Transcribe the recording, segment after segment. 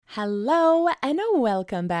Hello and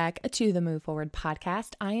welcome back to the Move Forward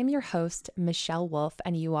podcast. I am your host, Michelle Wolf,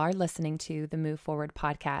 and you are listening to the Move Forward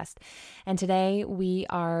podcast. And today we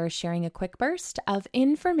are sharing a quick burst of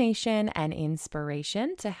information and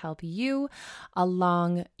inspiration to help you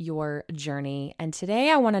along your journey. And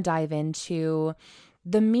today I want to dive into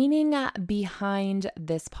the meaning behind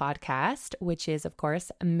this podcast, which is, of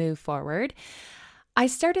course, Move Forward. I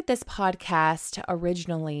started this podcast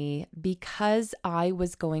originally because I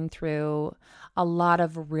was going through a lot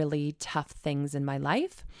of really tough things in my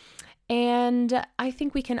life. And I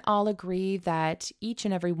think we can all agree that each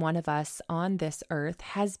and every one of us on this earth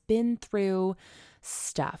has been through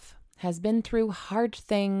stuff, has been through hard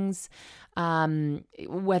things,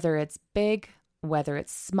 whether it's big, whether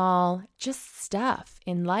it's small, just stuff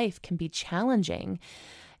in life can be challenging.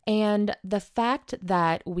 And the fact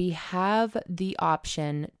that we have the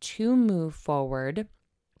option to move forward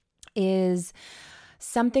is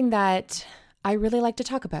something that I really like to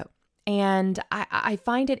talk about. And I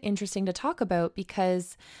find it interesting to talk about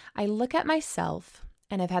because I look at myself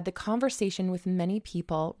and I've had the conversation with many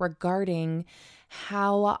people regarding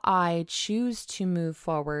how I choose to move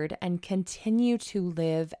forward and continue to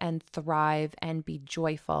live and thrive and be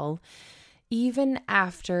joyful even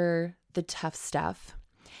after the tough stuff.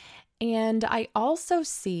 And I also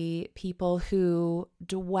see people who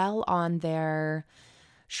dwell on their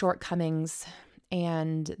shortcomings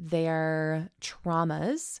and their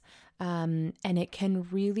traumas, and it can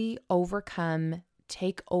really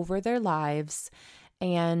take over their lives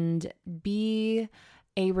and be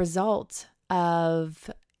a result of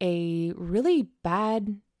a really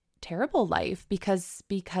bad, terrible life because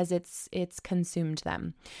it's consumed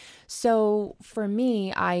them. So for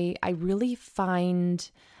me, I really find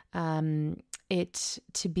it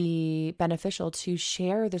to be beneficial to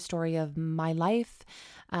share the story of my life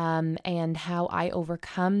and how I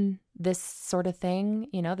overcome this sort of thing,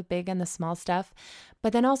 the big and the small stuff,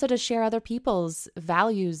 but then also to share other people's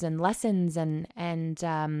values and lessons and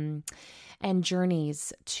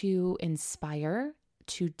journeys to inspire,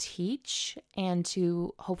 to teach, and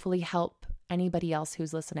to hopefully help anybody else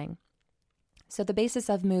who's listening. So the basis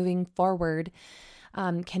of moving forward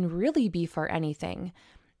can really be for anything.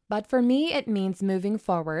 But for me, it means moving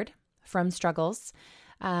forward from struggles,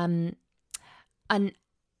 and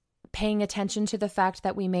paying attention to the fact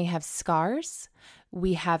that we may have scars,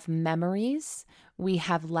 we have memories, we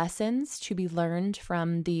have lessons to be learned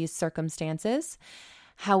from these circumstances.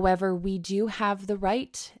 However, we do have the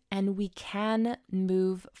right and we can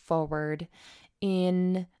move forward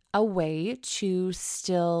in a way to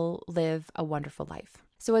still live a wonderful life.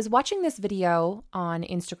 So I was watching this video on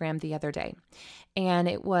Instagram the other day, and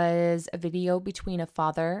it was a video between a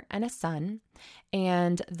father and a son,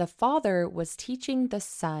 and the father was teaching the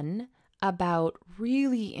son about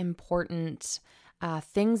really important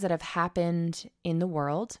things that have happened in the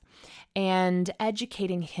world and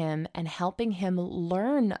educating him and helping him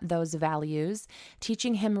learn those values,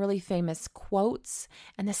 teaching him really famous quotes,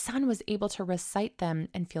 and the son was able to recite them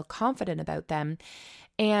and feel confident about them.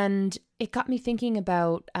 And it got me thinking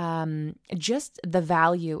about just the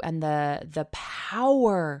value and the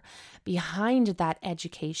power behind that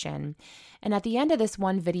education. And at the end of this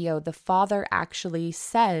one video, the father actually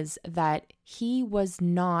says that he was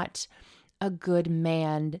not a good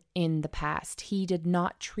man in the past. He did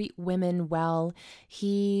not treat women well.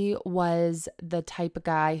 He was the type of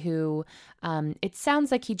guy who, it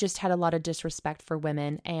sounds like he just had a lot of disrespect for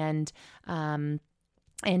women, and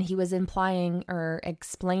he was implying or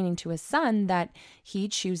explaining to his son that he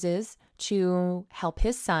chooses to help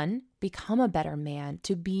his son become a better man,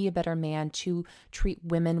 to be a better man, to treat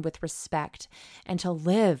women with respect, and to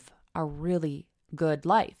live a really good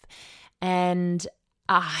life. And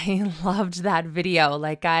I loved that video.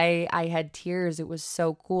 Like I had tears. It was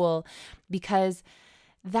so cool because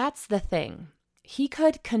that's the thing. He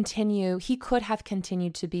could have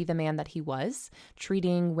continued to be the man that he was,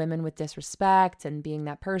 treating women with disrespect and being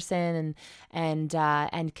that person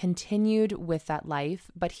and continued with that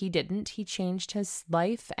life, but he didn't. He changed his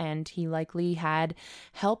life and he likely had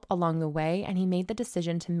help along the way, and he made the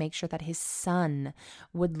decision to make sure that his son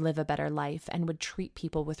would live a better life and would treat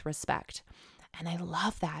people with respect. And I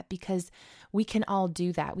love that because we can all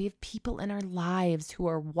do that. We have people in our lives who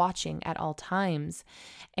are watching at all times.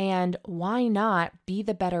 And why not be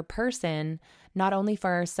the better person, not only for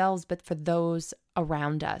ourselves, but for those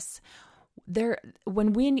around us?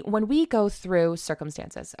 When we go through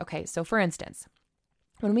circumstances, okay, so for instance,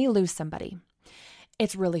 when we lose somebody,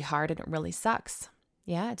 it's really hard and it really sucks.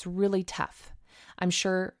 Yeah, it's really tough. I'm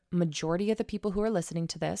sure majority of the people who are listening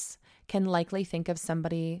to this can likely think of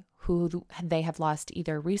somebody who they have lost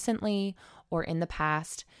either recently or in the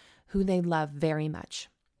past, who they love very much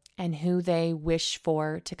and who they wish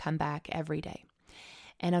for to come back every day.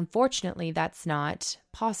 And unfortunately, that's not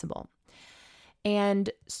possible. And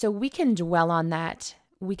so we can dwell on that.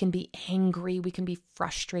 We can be angry. We can be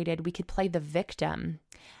frustrated. We could play the victim.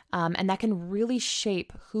 And that can really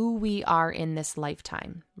shape who we are in this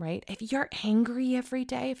lifetime, right? If you're angry every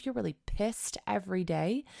day, if you're really pissed every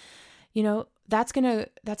day, that's gonna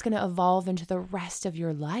evolve into the rest of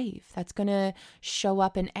your life. That's gonna show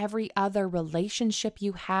up in every other relationship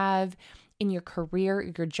you have, in your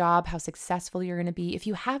career, your job, how successful you're gonna be. If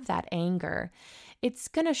you have that anger, it's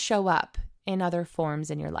gonna show up in other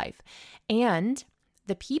forms in your life. And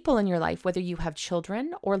the people in your life, whether you have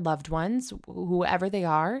children or loved ones, whoever they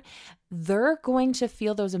are, they're going to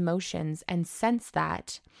feel those emotions and sense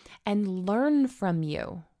that and learn from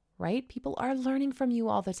you, right? People are learning from you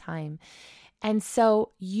all the time. And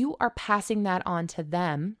so you are passing that on to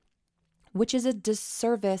them, which is a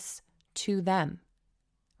disservice to them,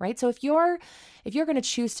 right? So if you're going to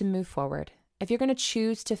choose to move forward, if you're going to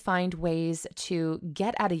choose to find ways to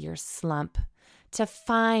get out of your slump, to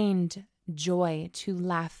find joy, to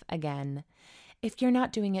laugh again, if you're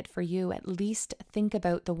not doing it for you, at least think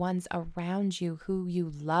about the ones around you who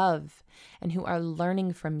you love and who are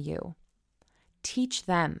learning from you. Teach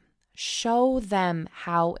them, show them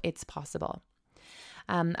how it's possible.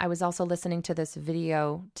 I was also listening to this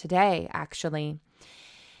video today, actually,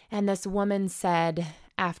 and this woman said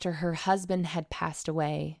after her husband had passed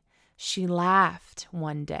away, she laughed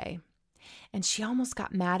one day and she almost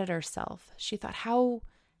got mad at herself. She thought, how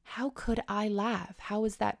could I laugh? How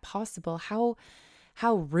is that possible?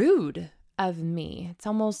 How rude of me. It's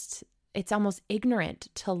almost ignorant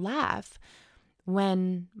to laugh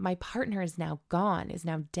when my partner is now gone, is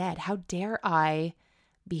now dead. How dare I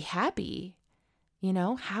be happy?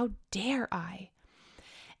 How dare I?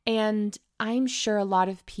 And I'm sure a lot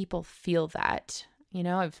of people feel that.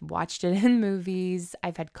 I've watched it in movies.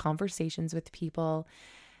 I've had conversations with people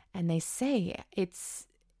and they say, it's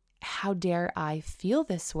how dare I feel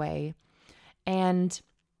this way? And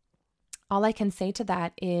all I can say to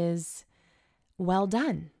that is, well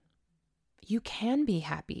done. You can be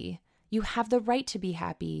happy. You have the right to be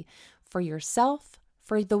happy for yourself,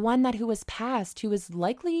 for the one who was passed, who was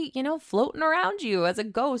likely, floating around you as a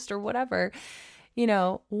ghost or whatever,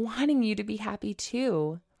 wanting you to be happy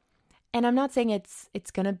too. And I'm not saying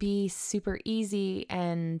it's going to be super easy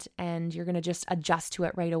and you're going to just adjust to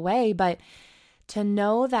it right away, but to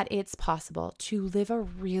know that it's possible to live a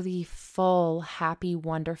really full, happy,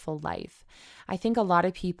 wonderful life. I think a lot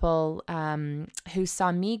of people who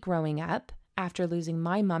saw me growing up after losing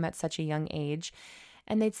my mom at such a young age,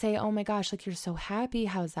 and they'd say, oh my gosh, you're so happy.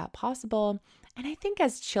 How is that possible? And I think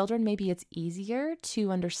as children, maybe it's easier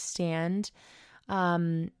to understand,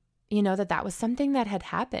 that was something that had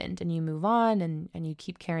happened and you move on and you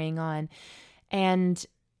keep carrying on. And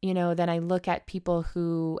then I look at people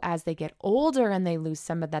who, as they get older and they lose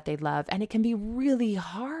someone that they love, and it can be really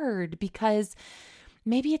hard because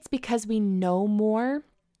maybe it's because we know more,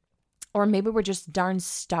 or maybe we're just darn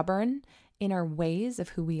stubborn in our ways of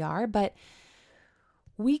who we are, but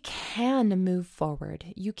we can move forward.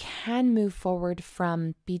 You can move forward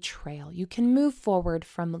from betrayal. You can move forward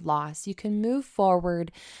from loss. You can move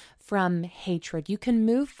forward from hatred. You can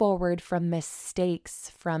move forward from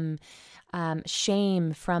mistakes, from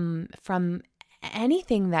shame, from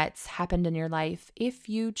anything that's happened in your life if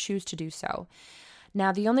you choose to do so.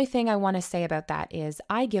 Now, the only thing I want to say about that is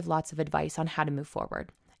I give lots of advice on how to move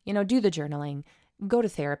forward. Do the journaling, go to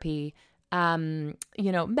therapy,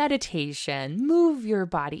 meditation, move your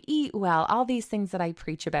body, eat well, all these things that I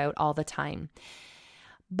preach about all the time.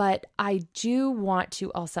 But I do want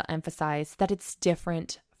to also emphasize that it's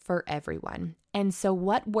different for everyone. And so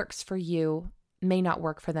what works for you may not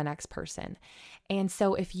work for the next person. And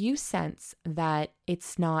so if you sense that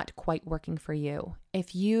it's not quite working for you,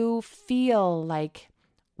 if you feel like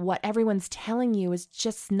what everyone's telling you is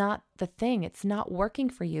just not the thing, it's not working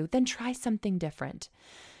for you, then try something different.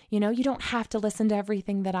 You don't have to listen to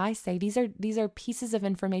everything that I say. These are pieces of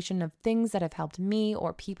information of things that have helped me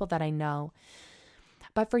or people that I know.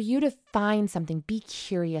 But for you to find something, be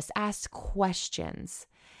curious, ask questions,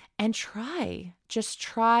 and just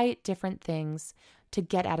try different things to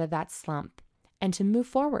get out of that slump and to move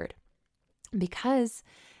forward. Because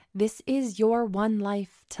this is your one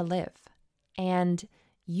life to live. And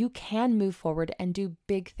you can move forward and do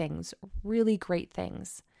big things, really great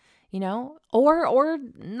things. Or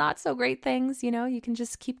not so great things, you can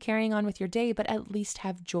just keep carrying on with your day, but at least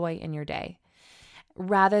have joy in your day.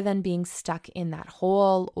 rather than being stuck in that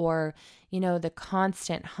hole or, the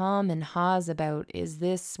constant hum and haws about, is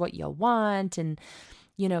this what you want? And,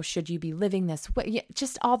 should you be living this way?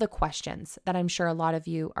 Just all the questions that I'm sure a lot of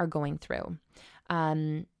you are going through.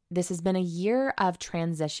 This has been a year of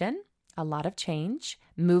transition, a lot of change,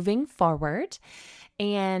 moving forward.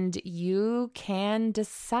 And you can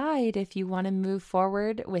decide if you want to move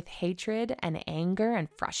forward with hatred and anger and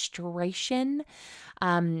frustration,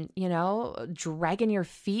 dragging your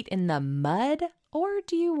feet in the mud, or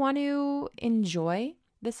do you want to enjoy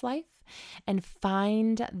this life and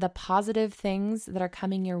find the positive things that are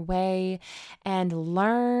coming your way and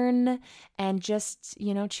learn and just,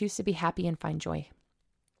 choose to be happy and find joy?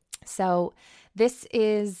 So this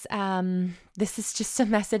is just a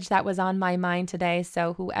message that was on my mind today.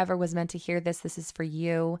 So whoever was meant to hear this, this is for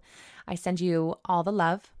you. I send you all the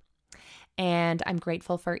love, and I'm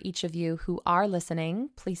grateful for each of you who are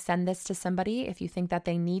listening. Please send this to somebody if you think that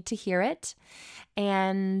they need to hear it.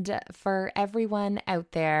 And for everyone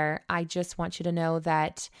out there, I just want you to know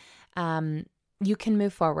that you can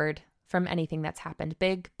move forward from anything that's happened,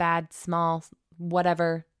 big, bad, small,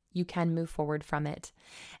 whatever. You can move forward from it.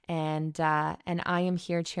 And I am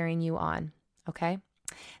here cheering you on. Okay.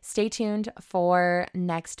 Stay tuned for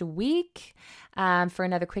next week for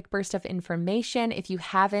another quick burst of information. If you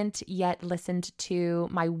haven't yet listened to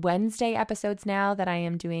my Wednesday episodes now that I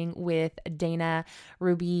am doing with Dana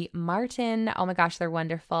Ruby Martin, oh my gosh, they're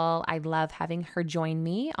wonderful. I love having her join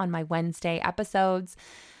me on my Wednesday episodes.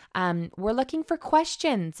 We're looking for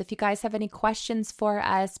questions. If you guys have any questions for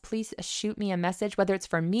us, please shoot me a message, whether it's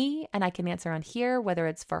for me and I can answer on here, whether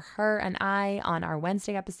it's for her and I on our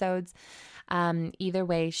Wednesday episodes. Either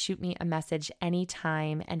way, shoot me a message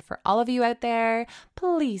anytime. And for all of you out there,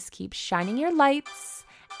 please keep shining your lights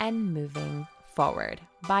and moving forward.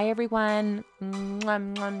 Bye, everyone.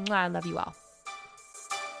 Mwah, mwah, mwah. I love you all.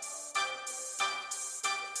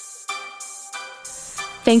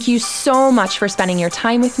 Thank you so much for spending your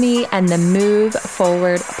time with me and the Move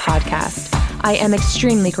Forward podcast. I am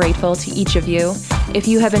extremely grateful to each of you. If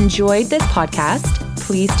you have enjoyed this podcast,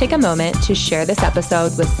 please take a moment to share this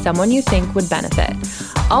episode with someone you think would benefit.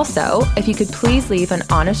 Also, if you could please leave an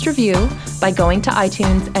honest review by going to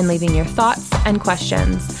iTunes and leaving your thoughts and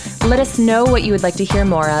questions. Let us know what you would like to hear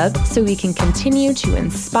more of so we can continue to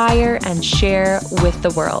inspire and share with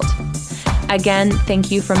the world. Again,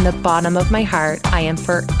 thank you from the bottom of my heart. I am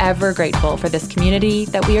forever grateful for this community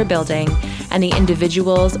that we are building and the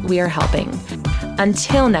individuals we are helping.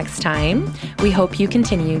 Until next time, we hope you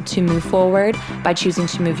continue to move forward by choosing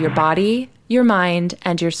to move your body, your mind,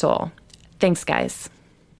 and your soul. Thanks, guys.